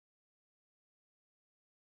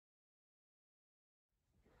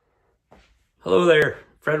Hello there,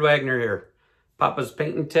 Fred Wagner here, Papa's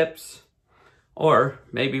Painting Tips, or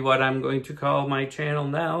maybe what I'm going to call my channel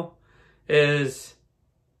now is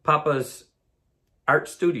Papa's Art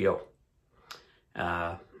Studio.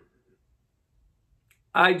 I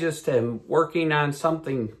just am working on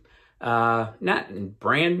something not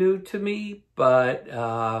brand new to me,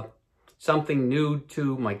 but something new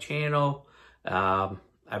to my channel.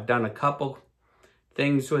 I've done a couple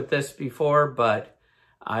things with this before, but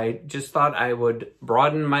I just thought I would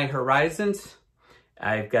broaden my horizons.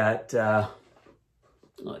 I've got,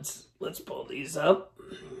 let's pull these up.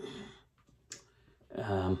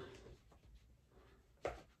 I've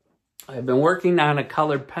been working on a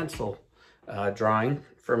colored pencil drawing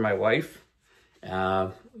for my wife,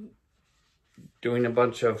 doing a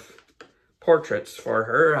bunch of portraits for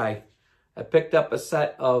her. I picked up a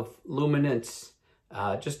set of luminance,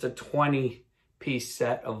 just a 20-piece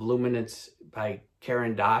set of luminance by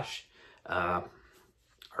Karen Dash,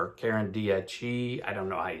 or Karen Diachi. I don't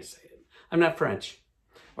know how you say it. I'm not French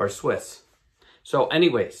or Swiss. So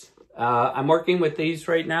anyways, I'm working with these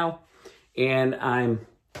right now, and I'm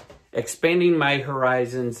expanding my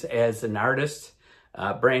horizons as an artist,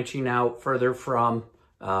 branching out further from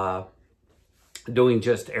doing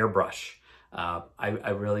just airbrush. I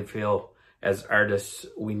really feel as artists,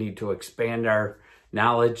 we need to expand our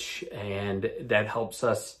knowledge, and that helps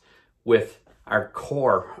us with our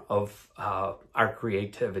core of our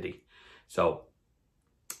creativity. So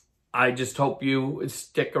I just hope you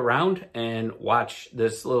stick around and watch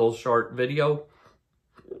this little short video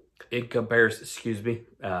in comparison,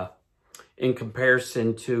 in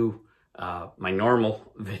comparison to my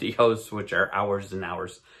normal videos, which are hours and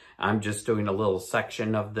hours. I'm just doing a little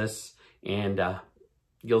section of this, and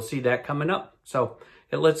you'll see that coming up. So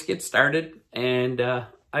let's get started, and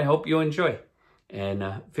I hope you enjoy. And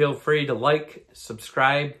feel free to like,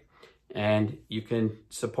 subscribe, and you can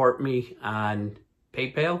support me on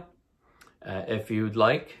PayPal if you'd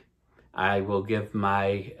like. I will give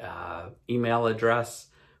my email address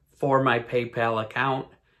for my PayPal account,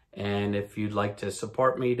 and if you'd like to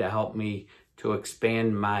support me to help me to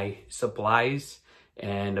expand my supplies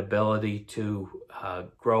and ability to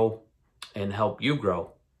grow and help you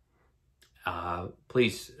grow,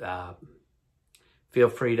 please feel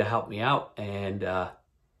free to help me out and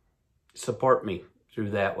support me through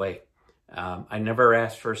that way. I never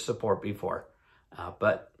asked for support before,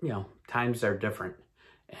 but you know, times are different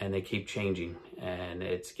and they keep changing, and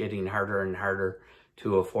it's getting harder and harder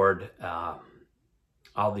to afford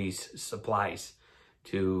all these supplies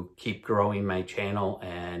to keep growing my channel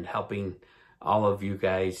and helping all of you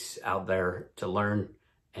guys out there to learn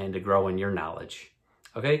and to grow in your knowledge.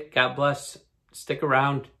 Okay, God bless. Stick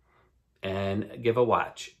around and give a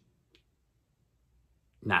watch.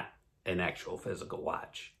 Not an actual physical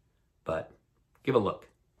watch, but give a look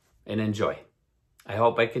and enjoy. I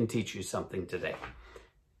hope I can teach you something today.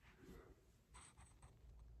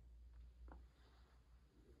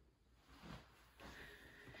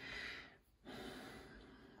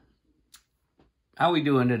 How we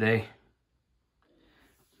doing today?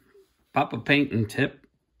 Papa Painting Tips.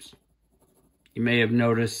 You may have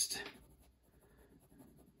noticed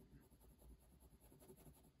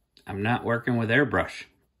I'm not working with airbrush.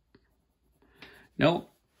 Nope.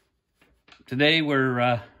 Today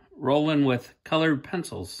we're rolling with colored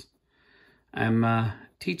pencils. I'm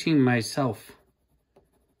teaching myself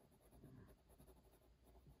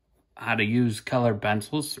how to use colored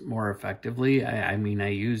pencils more effectively. I mean, I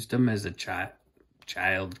used them as a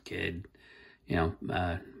kid, you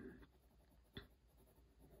know,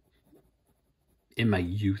 in my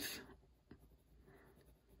youth.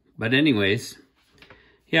 But anyways,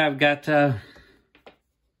 yeah, I've got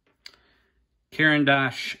Karen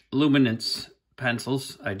Dash Luminance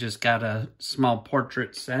pencils. I just got a small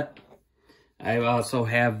portrait set. I also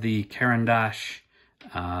have the Karen Dash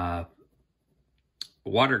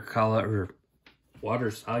watercolor,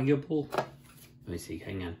 water soluble. Let me see,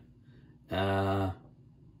 hang on.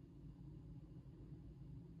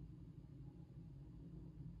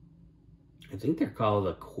 I think they're called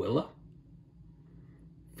Aquila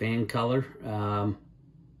fan color.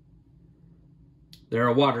 They're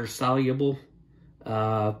a water soluble.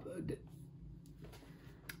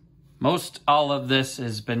 Most all of this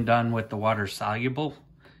has been done with the water soluble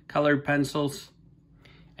colored pencils.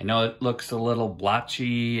 I know it looks a little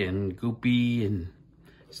blotchy and goopy and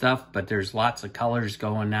stuff, but there's lots of colors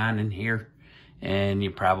going on in here, and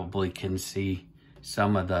you probably can see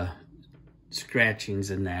some of the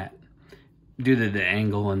scratchings in that. Due to the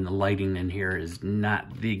angle and the lighting in here is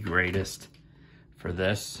not the greatest for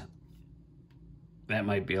this. That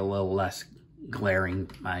might be a little less glaring,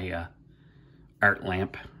 my art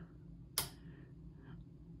lamp.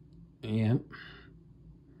 Yep.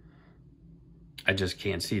 I just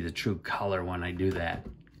can't see the true color when I do that.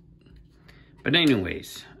 But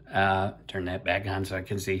anyways, turn that back on so I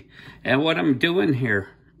can see. And what I'm doing here,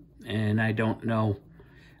 and I don't know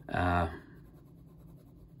how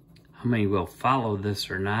many will follow this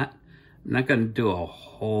or not. I'm not going to do a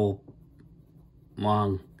whole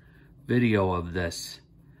long video of this,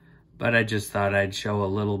 but I just thought I'd show a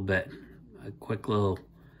little bit, a quick little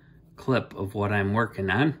clip of what I'm working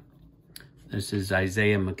on. This is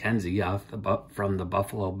Isaiah McKenzi from the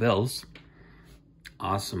Buffalo Bills.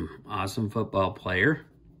 Awesome football player.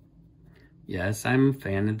 Yes, I'm a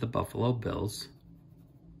fan of the Buffalo Bills.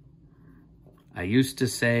 I used to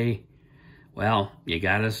say, well, you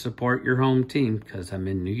gotta support your home team because I'm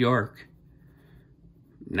in New York.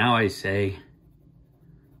 Now I say,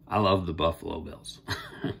 I love the Buffalo Bills.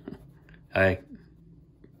 You're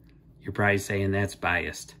probably saying that's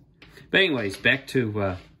biased. But anyways, back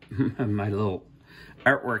to my little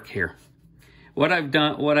artwork here. What I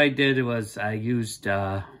did was I used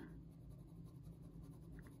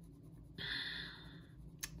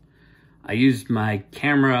my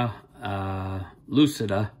camera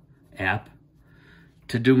Lucida app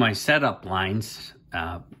to do my setup lines,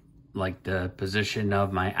 like the position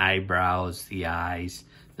of my eyebrows, the eyes,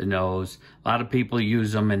 the nose. A lot of people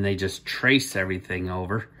use them and they just trace everything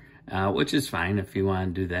over, which is fine if you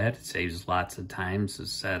want to do that. It saves lots of time to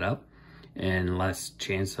set up and less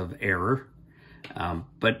chance of error.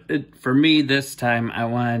 But for me this time, I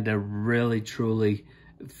wanted to really truly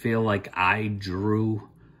feel like I drew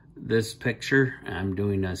this picture. I'm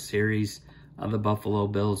doing a series of the Buffalo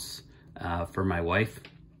Bills for my wife.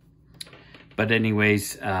 But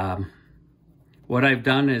anyways, what I've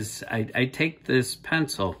done is I take this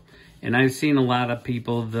pencil, and I've seen a lot of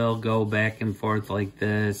people, they'll go back and forth like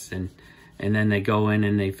this, and then they go in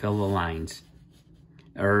and they fill the lines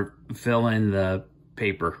or fill in the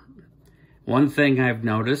paper. One thing I've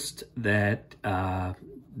noticed that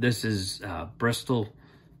this is Bristol,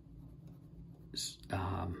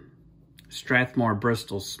 Strathmore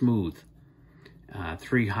Bristol Smooth,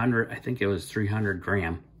 300, I think it was 300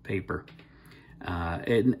 gram paper.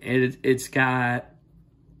 It's got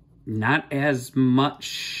not as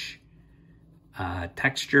much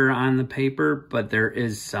texture on the paper, but there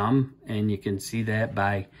is some, and you can see that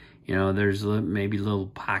by, you know, there's maybe little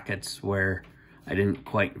pockets where I didn't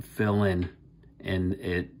quite fill in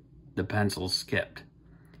and the pencil skipped.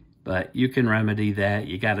 But you can remedy that.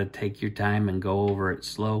 You got to take your time and go over it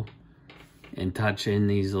slow and touch in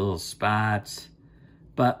these little spots.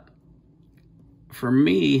 But for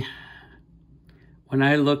me, when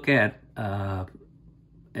I look at an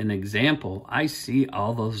example, I see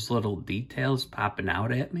all those little details popping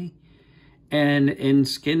out at me. And in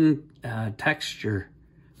skin texture,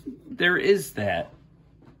 there is that.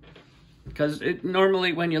 Because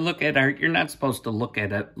normally when you look at art, you're not supposed to look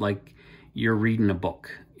at it like you're reading a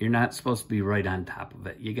book. You're not supposed to be right on top of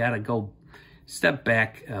it. You got to go step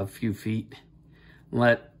back a few feet,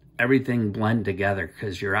 let everything blend together,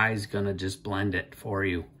 because your eye's going to just blend it for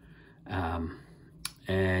you.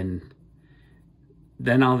 And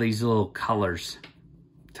then all these little colors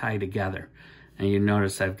tie together. And you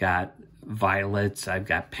notice I've got violets, I've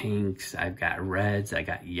got pinks, I've got reds, I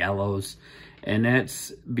got yellows. And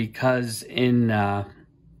that's because in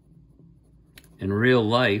real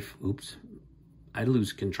life, oops, I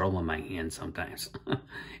lose control of my hand sometimes.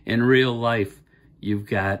 In real life, you've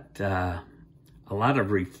got a lot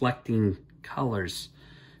of reflecting colors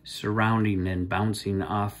surrounding and bouncing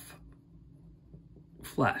off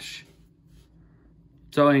flesh.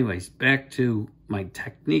 So anyways, back to my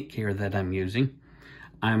technique here that I'm using.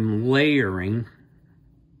 I'm layering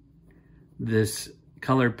this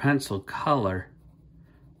colored pencil color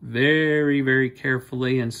very, very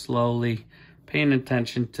carefully and slowly, paying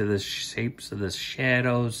attention to the shapes of the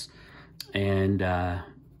shadows and the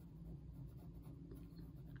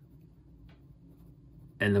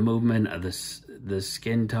movement of the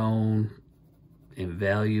skin tone and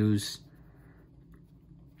values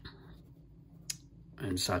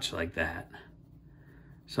and such like that.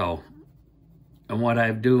 So, and what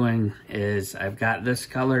I'm doing is I've got this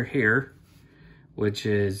color here, which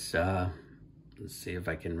is, let's see if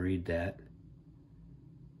I can read that.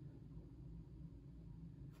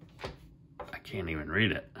 I can't even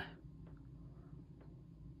read it.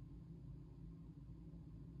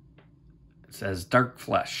 It says dark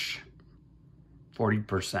flesh,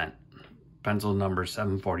 40%, pencil number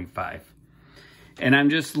 745. And I'm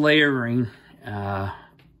just layering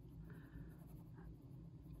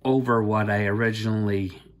over what I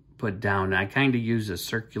originally put down. I kind of use a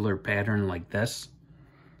circular pattern like this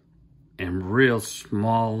and real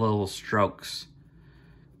small little strokes.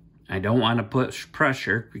 I don't want to push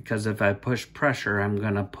pressure, because if I push pressure, I'm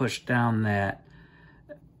going to push down that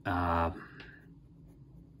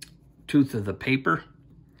tooth of the paper,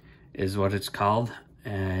 is what it's called,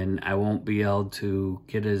 and I won't be able to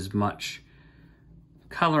get as much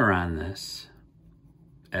color on this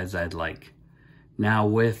as I'd like. Now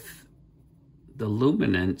with the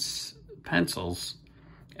luminance pencils,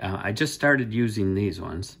 I just started using these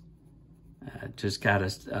ones. Just got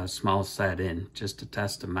a small set in just to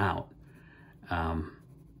test them out. I'm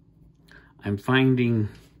finding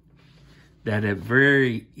that it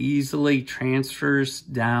very easily transfers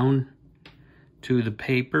down to the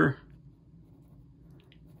paper,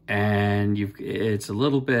 and it's a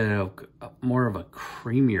little bit of more of a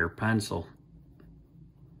creamier pencil,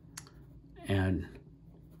 and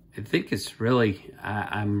I think it's really,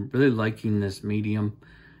 I'm really liking this medium.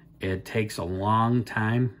 It takes a long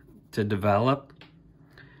time to develop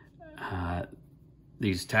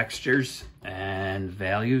these textures and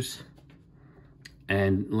values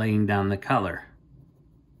and laying down the color.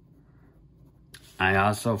 I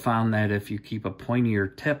also found that if you keep a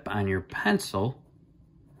pointier tip on your pencil,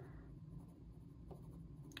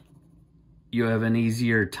 you have an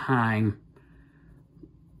easier time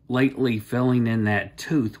lightly filling in that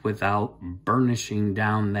tooth without burnishing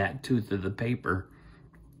down that tooth of the paper.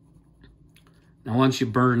 Now once you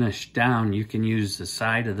burnish down, you can use the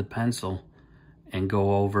side of the pencil and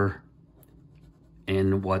go over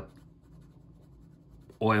in what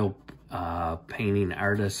oil painting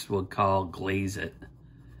artists would call glaze it,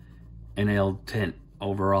 and it'll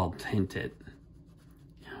overall tint it.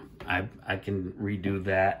 I can redo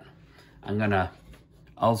that. I'm gonna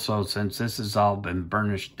also, since this has all been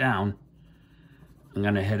burnished down, I'm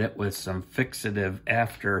gonna hit it with some fixative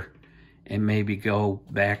after and maybe go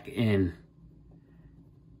back in.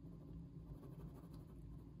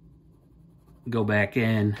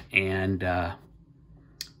 And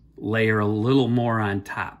layer a little more on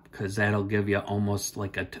top, because that'll give you almost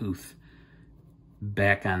like a tooth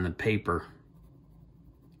back on the paper.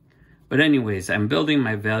 But anyways, I'm building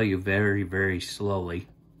my value very, very slowly.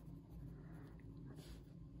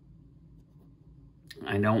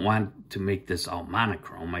 I don't want to make this all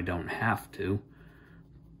monochrome. I don't have to.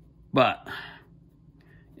 But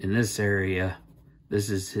in this area, this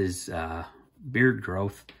is his beard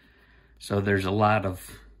growth. So there's a lot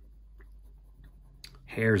of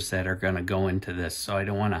hairs that are going to go into this. So I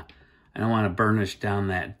don't want to burnish down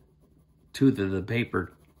that tooth of the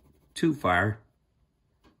paper too far.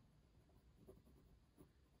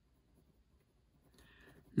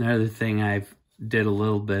 Another thing I've did a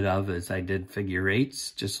little bit of is I did figure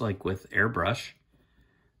eights, just like with airbrush.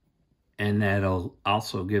 And that'll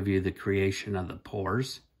also give you the creation of the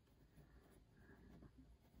pores.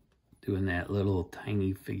 Doing that little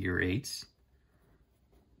tiny figure eights.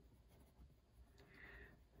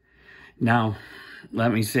 Now,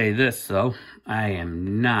 let me say this though, I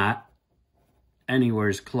am not anywhere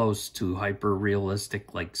as close to hyper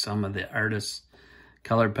realistic like some of the artists,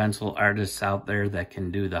 color pencil artists out there that can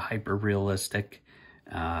do the hyper realistic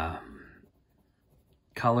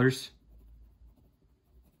colors.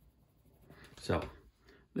 So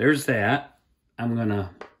there's that. I'm gonna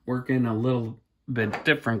work in a little bit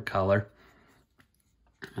different color.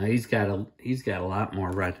 He's got a lot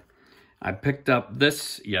more red. I picked up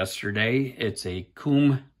this yesterday. It's a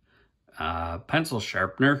Kum pencil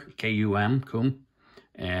sharpener, K-U-M, Kum,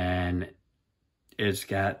 and it's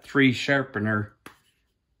got 4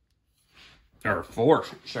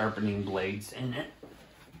 sharpening blades in it.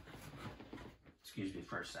 Excuse me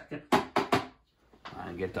for a second.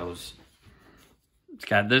 I get those. It's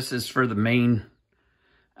got, this is for the main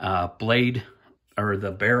blade or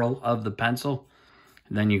the barrel of the pencil.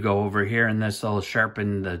 And then you go over here and this will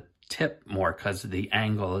sharpen the tip more because the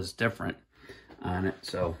angle is different on it.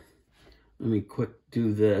 So let me quick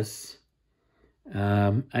do this.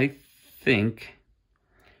 I think,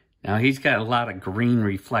 now he's got a lot of green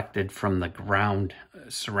reflected from the ground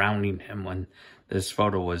surrounding him when this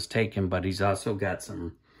photo was taken, but he's also got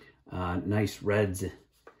some nice reds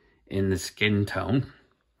in the skin tone.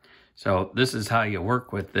 So this is how you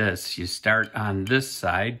work with this. You start on this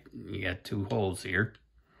side. You got 2 holes here.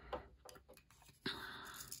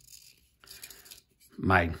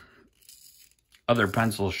 My other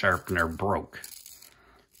pencil sharpener broke.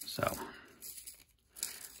 So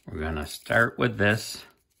we're gonna start with this.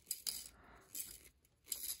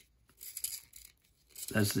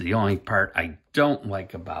 This is the only part I don't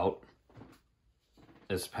like about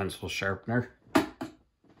this pencil sharpener.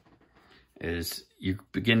 is you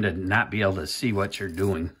begin to not be able to see what you're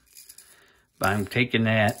doing. But I'm taking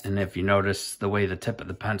that, and if you notice the way the tip of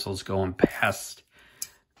the pencil is going past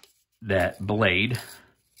that blade.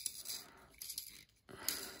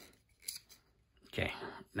 Okay,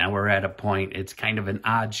 now we're at a point, it's kind of an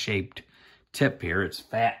odd shaped tip here. It's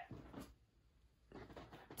fat.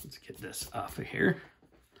 Let's get this off of here.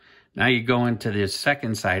 Now you go into the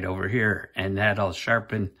second side over here, and that'll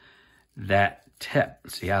sharpen that tip.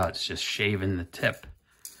 See how it's just shaving the tip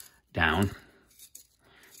down.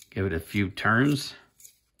 Give it a few turns.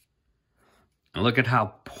 And look at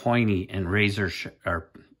how pointy and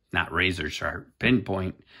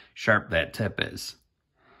pinpoint sharp that tip is.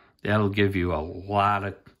 That'll give you a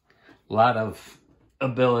lot of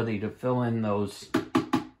ability to fill in those.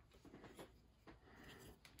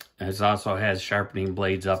 It also has sharpening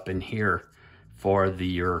blades up in here for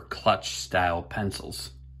your clutch style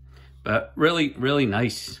pencils. But really, really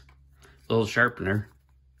nice little sharpener.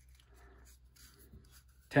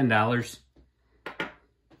 $10.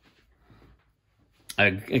 I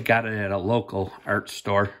got it at a local art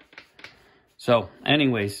store. So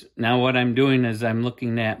anyways, now what I'm doing is I'm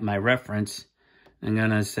looking at my reference. I'm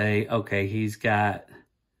going to say, okay, he's got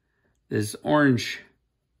this orange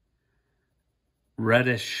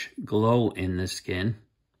reddish glow in the skin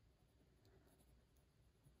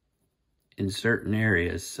in certain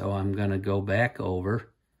areas. So I'm going to go back over,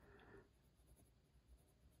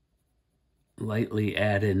 lightly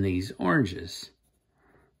add in these oranges.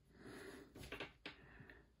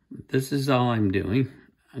 This is all I'm doing.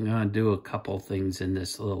 I'm going to do a couple things in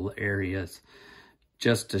this little areas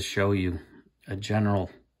just to show you a general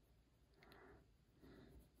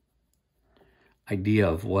idea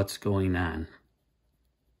of what's going on.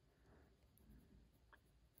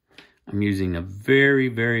 I'm using a very,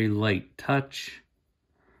 very light touch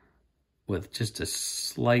with just a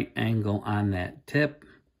slight angle on that tip.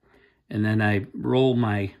 And then I roll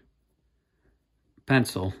my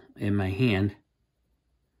pencil in my hand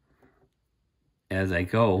as I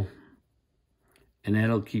go, and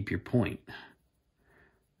that'll keep your point.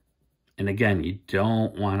 And again, you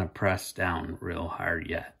don't want to press down real hard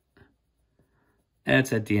yet.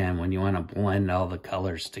 That's at the end when you want to blend all the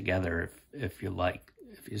colors together if you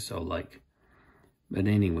so like. But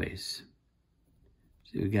anyways,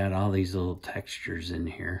 so we got all these little textures in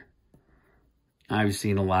here. I've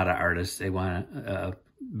seen a lot of artists, they want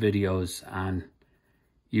videos on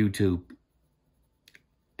YouTube,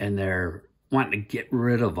 and they're wanting to get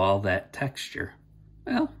rid of all that texture.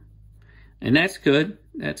 Well, and that's good.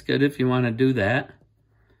 That's good if you want to do that.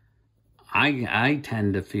 I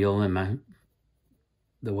tend to feel in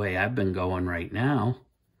the way I've been going right now,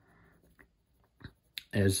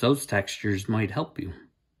 as those textures might help you.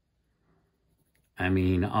 I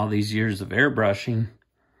mean, all these years of airbrushing,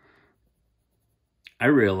 I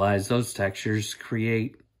realize those textures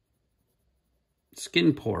create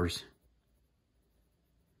skin pores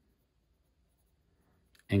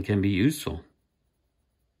and can be useful.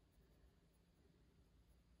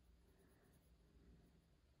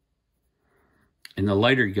 And the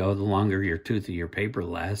lighter you go, the longer your tooth of your paper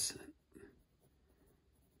lasts.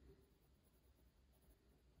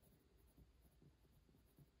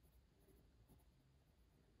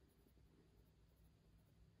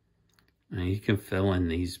 Now you can fill in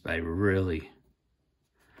these by really...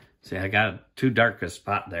 See, I got too dark a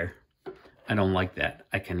spot there. I don't like that.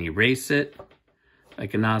 I can erase it. I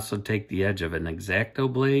can also take the edge of an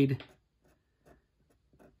X-Acto blade,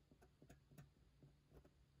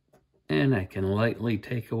 and I can lightly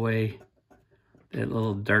take away that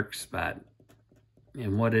little dark spot.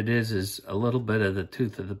 And what it is a little bit of the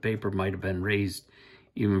tooth of the paper might have been raised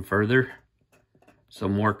even further. So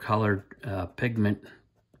more colored pigment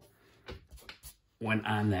went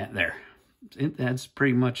on that there. That's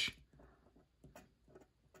pretty much...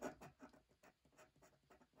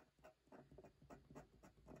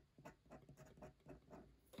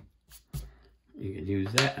 You can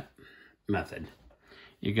use that method.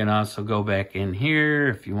 You can also go back in here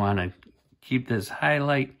if you want to keep this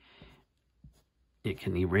highlight. You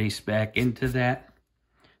can erase back into that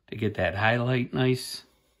to get that highlight nice.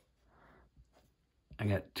 I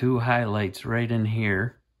got two highlights right in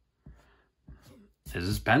here. This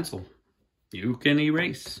is pencil. You can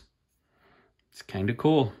erase. It's kind of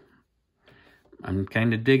cool. I'm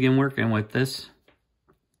kind of digging working with this.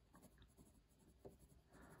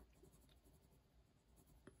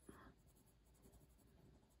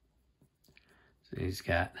 So he's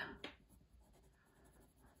got,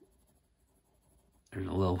 there's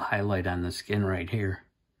a little highlight on the skin right here.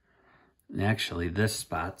 And actually this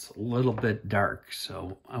spot's a little bit dark,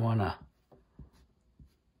 so I want to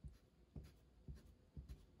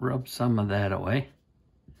rub some of that away.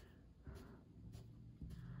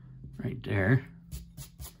 Right there.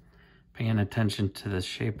 Paying attention to the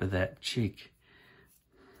shape of that cheek.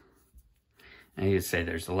 And you say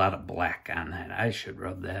there's a lot of black on that. I should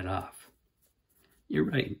rub that off. You're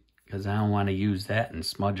right, because I don't want to use that and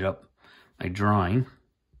smudge up my drawing.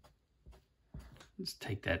 Let's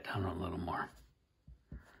take that down a little more.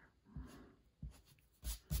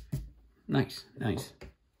 Nice, nice.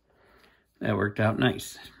 That worked out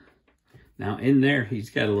nice. Now in there, he's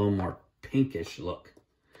got a little more pinkish look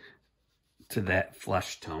to that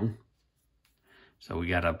flesh tone. So we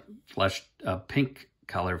got a pink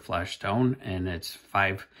color flesh tone, and it's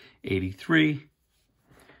 583.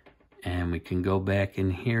 And we can go back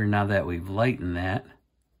in here now that we've lightened that,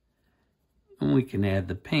 and we can add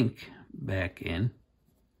the pink back in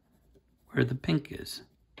where the pink is.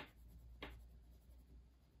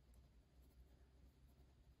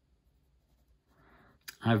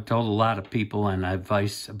 I've told a lot of people and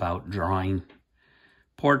advice about drawing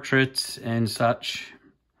portraits and such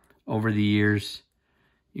over the years.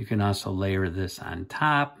 You can also layer this on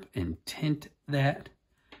top and tint that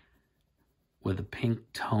with a pink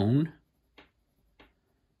tone.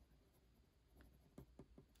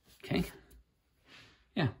 Okay.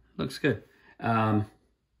 Yeah, looks good.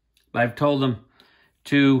 I've told them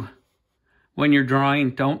to, when you're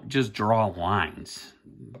drawing, don't just draw lines,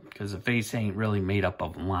 because the face ain't really made up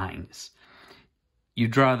of lines. You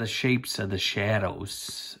draw the shapes of the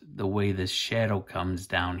shadows, the way this shadow comes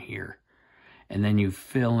down here. And then you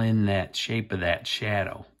fill in that shape of that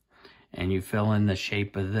shadow. And you fill in the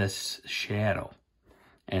shape of this shadow.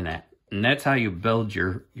 And that's how you build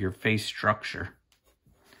your face structure.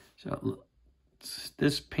 So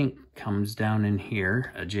this pink comes down in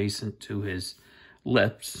here, adjacent to his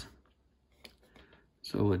lips.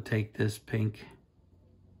 So we'll take this pink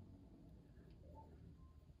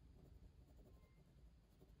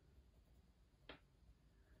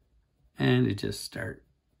and it just start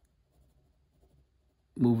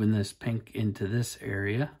moving this pink into this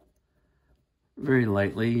area very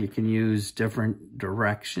lightly. You can use different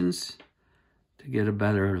directions to get a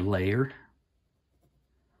better layer.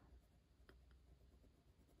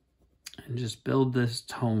 And just build this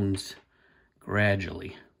tones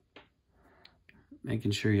gradually.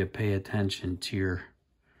 Making sure you pay attention to your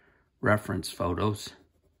reference photos.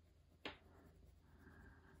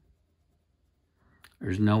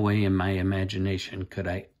 There's no way in my imagination could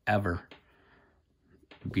I ever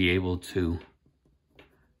be able to.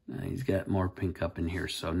 He's got more pink up in here,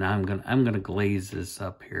 so now I'm gonna glaze this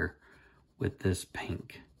up here with this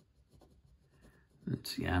pink.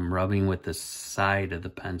 Let's see, I'm rubbing with the side of the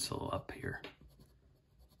pencil up here.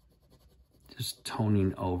 Just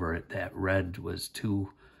toning over it. That red was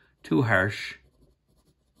too harsh.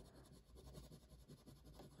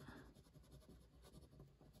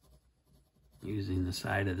 Using the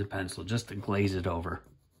side of the pencil just to glaze it over.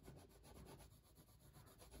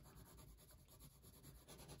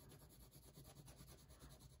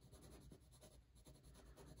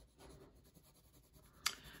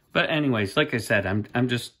 But anyways, like I said, I'm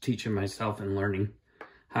just teaching myself and learning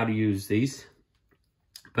how to use these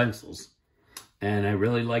pencils. And I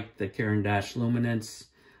really like the Caran d'Ache Luminance.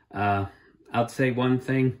 I'll say one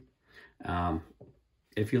thing.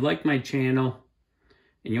 If you like my channel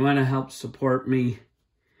and you want to help support me,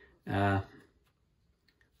 I'm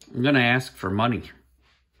going to ask for money.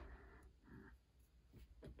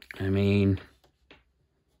 I mean,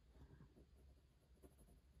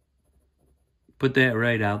 put that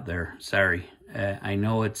right out there. Sorry. I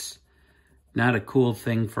know it's not a cool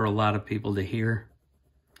thing for a lot of people to hear.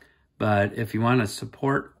 But if you want to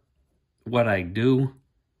support what I do,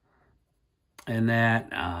 and that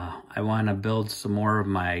I want to build some more of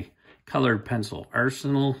my colored pencil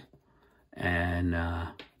arsenal and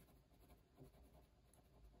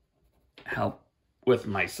help with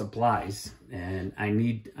my supplies. And I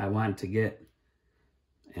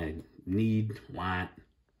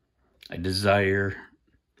desire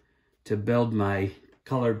to build my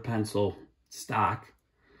colored pencil stock.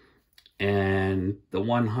 And the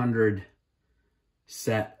 100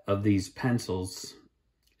 set of these pencils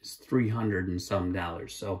is $300 and some.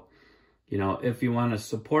 So, you know, if you want to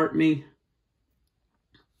support me,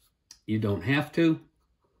 you don't have to.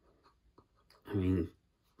 I mean,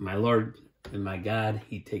 my Lord and my God,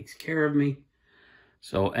 He takes care of me.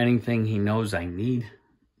 So anything He knows I need,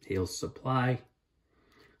 He'll supply.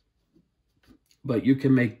 But you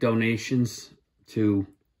can make donations to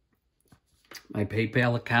my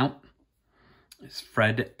PayPal account. It's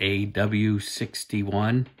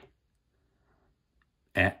FredAW61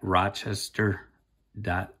 at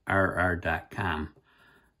rochester.rr.com.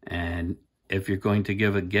 And if you're going to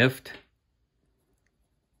give a gift,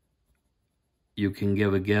 you can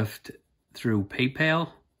give a gift through PayPal.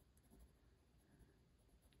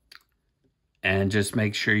 And just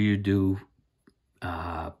make sure you do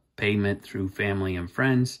payment through family and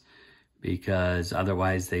friends, because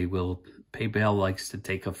otherwise PayPal likes to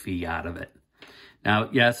take a fee out of it. Now,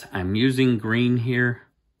 yes, I'm using green here.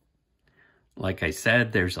 Like I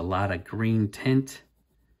said, there's a lot of green tint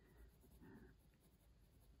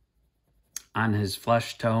on his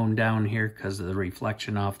flesh tone down here because of the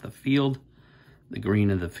reflection off the field, the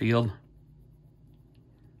green of the field.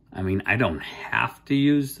 I mean, I don't have to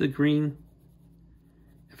use the green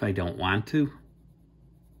if I don't want to,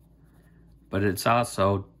 but it's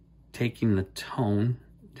also taking the tone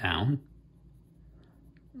down.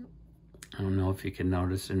 I don't know if you can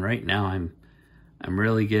notice, and right now I'm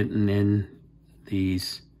really getting in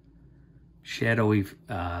these shadowy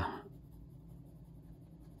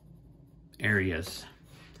areas.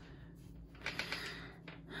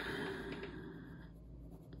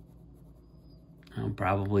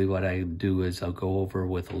 Probably what I do is I'll go over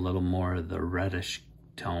with a little more of the reddish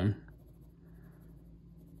tone,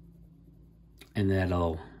 and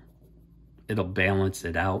it'll balance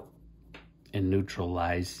it out and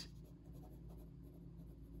neutralize.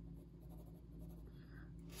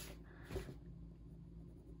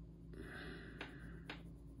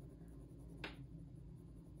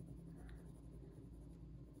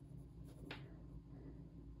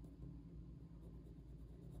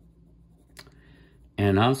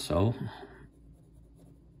 And also,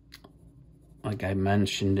 like I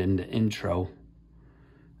mentioned in the intro,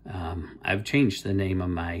 I've changed the name of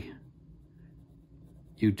my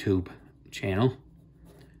YouTube channel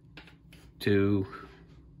to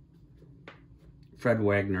Fred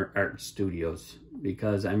Wagner Art Studios,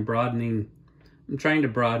 because I'm trying to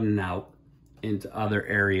broaden out into other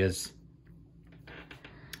areas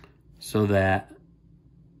so that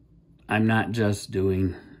I'm not just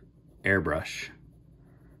doing airbrush.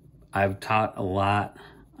 I've taught a lot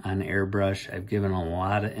on airbrush. I've given a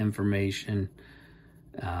lot of information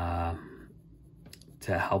to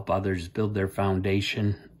help others build their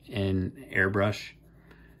foundation in airbrush.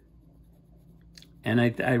 And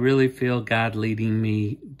I really feel God leading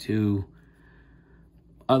me to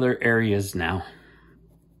other areas now.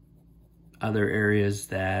 Other areas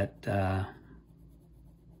that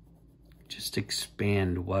just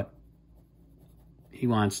expand what He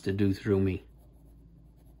wants to do through me.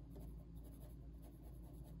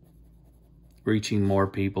 Reaching more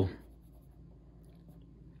people,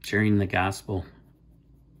 sharing the gospel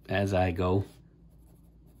as I go.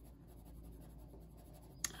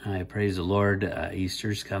 I praise the Lord.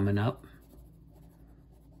 Easter's coming up.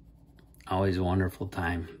 Always a wonderful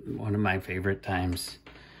time. One of my favorite times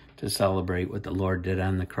to celebrate what the Lord did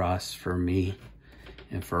on the cross for me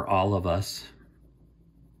and for all of us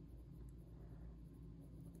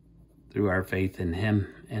through our faith in Him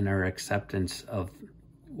and our acceptance of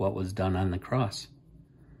what was done on the cross.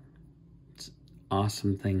 It's an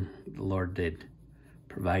awesome thing the Lord did,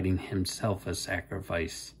 providing Himself a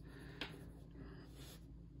sacrifice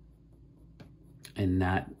and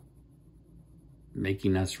not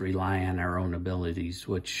making us rely on our own abilities,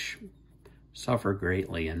 which suffer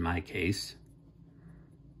greatly in my case,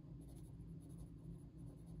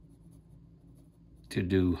 to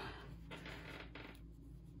do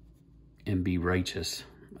and be righteous.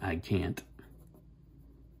 I can't.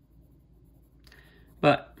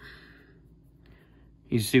 But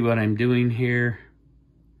you see what I'm doing here?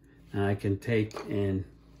 I can take and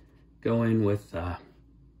go in with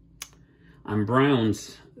on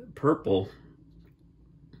browns. Purple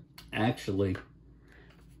actually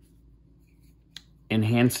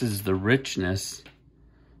enhances the richness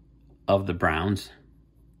of the browns.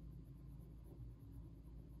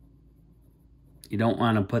 You don't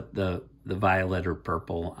want to put the violet or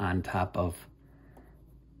purple on top of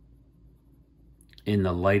in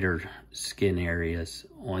the lighter skin areas,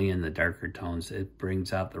 only in the darker tones. It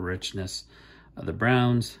brings out the richness of the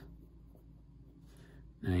browns.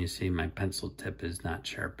 Now you see my pencil tip is not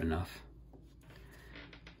sharp enough.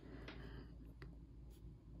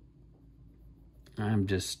 I'm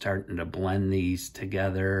just starting to blend these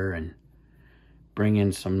together and bring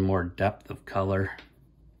in some more depth of color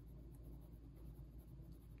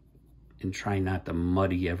and try not to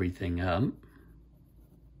muddy everything up.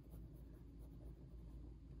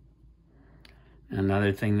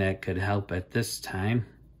 Another thing that could help at this time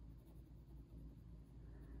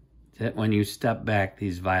is that when you step back,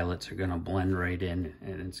 these violets are going to blend right in,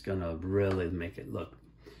 and it's going to really make it look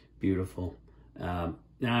beautiful. Now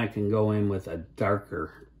I can go in with a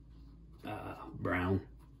darker brown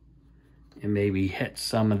and maybe hit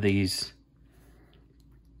some of these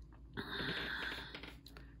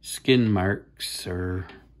skin marks. Or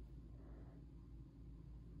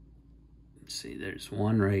let's see, there's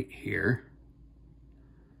one right here.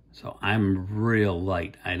 So I'm real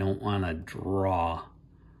light. I don't want to draw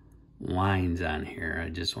lines on here. I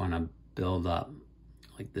just want to build up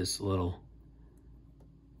like this little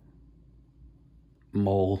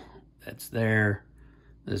mole that's there.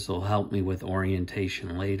 This will help me with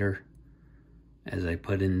orientation later as I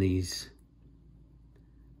put in these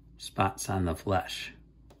spots on the flesh.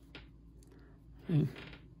 And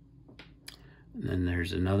then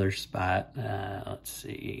there's another spot, let's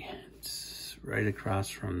see, it's right across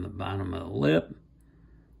from the bottom of the lip.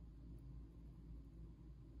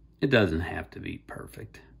 It doesn't have to be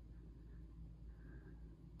perfect.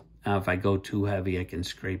 Now, if I go too heavy, I can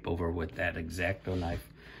scrape over with that X-Acto knife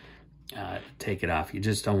to take it off. You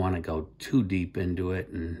just don't want to go too deep into it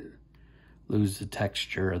and lose the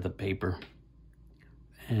texture of the paper.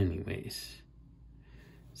 Anyways,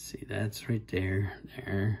 see, that's right there,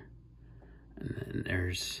 there. And then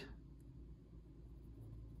there's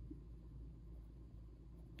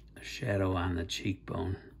a shadow on the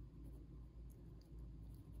cheekbone.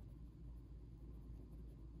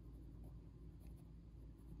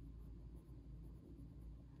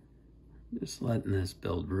 Just letting this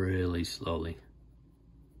build really slowly.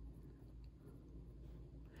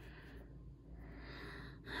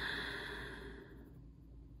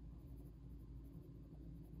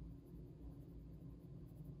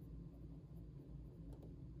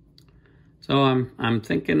 So I'm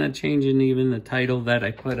thinking of changing even the title that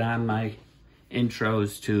I put on my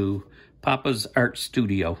intros to Papa's Art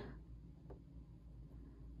Studio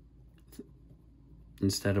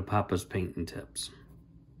instead of Papa's Painting Tips.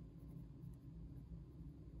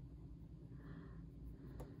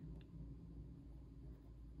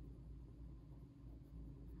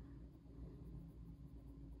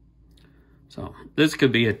 So this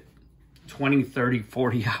could be a 20, 30,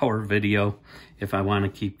 40 hour video if I want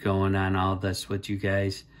to keep going on all this with you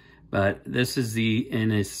guys. But this is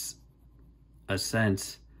in a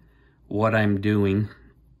sense, what I'm doing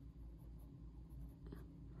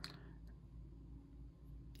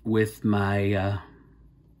with my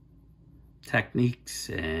techniques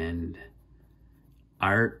and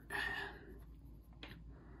art.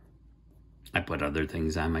 I put other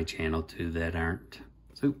things on my channel too that aren't.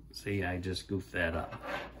 So, see, I just goofed that up.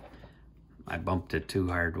 I bumped it too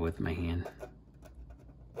hard with my hand.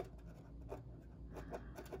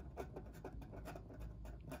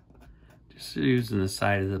 Just using the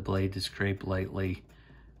side of the blade to scrape lightly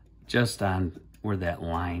just on where that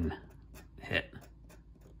line hit.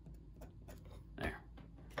 There.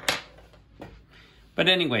 But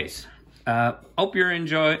anyways, hope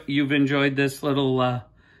you've enjoyed this little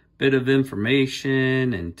bit of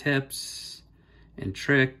information and tips and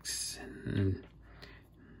tricks, and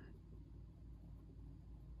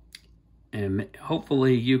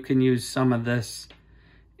hopefully you can use some of this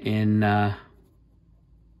in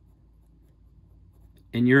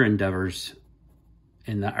your endeavors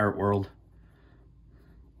in the art world.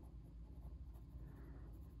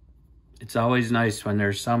 It's always nice when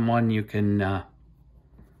there's someone you can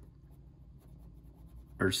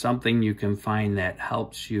or something you can find that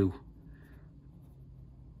helps you.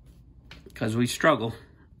 Because we struggle.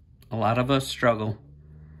 A lot of us struggle.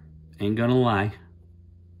 Ain't gonna lie.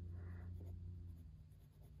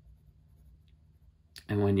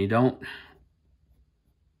 And when you don't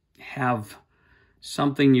have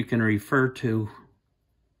something you can refer to,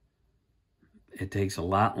 it takes a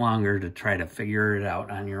lot longer to try to figure it out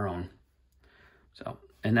on your own. So,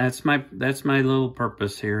 and that's my little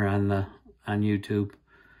purpose here on YouTube,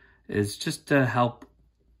 is just to help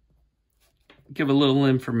give a little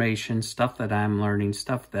information, stuff that I'm learning,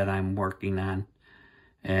 stuff that I'm working on.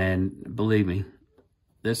 And believe me,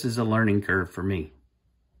 this is a learning curve for me.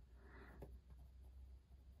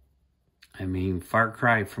 I mean, far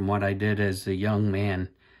cry from what I did as a young man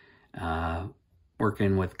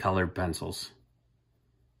working with colored pencils.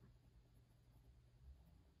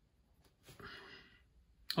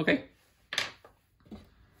 Okay.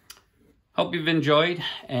 Hope you've enjoyed,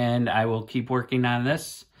 and I will keep working on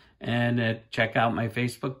this. And check out my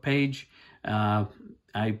Facebook page.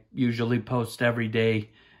 I usually post every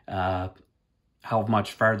day how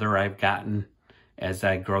much farther I've gotten as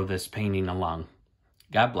I grow this painting along.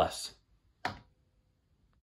 God bless.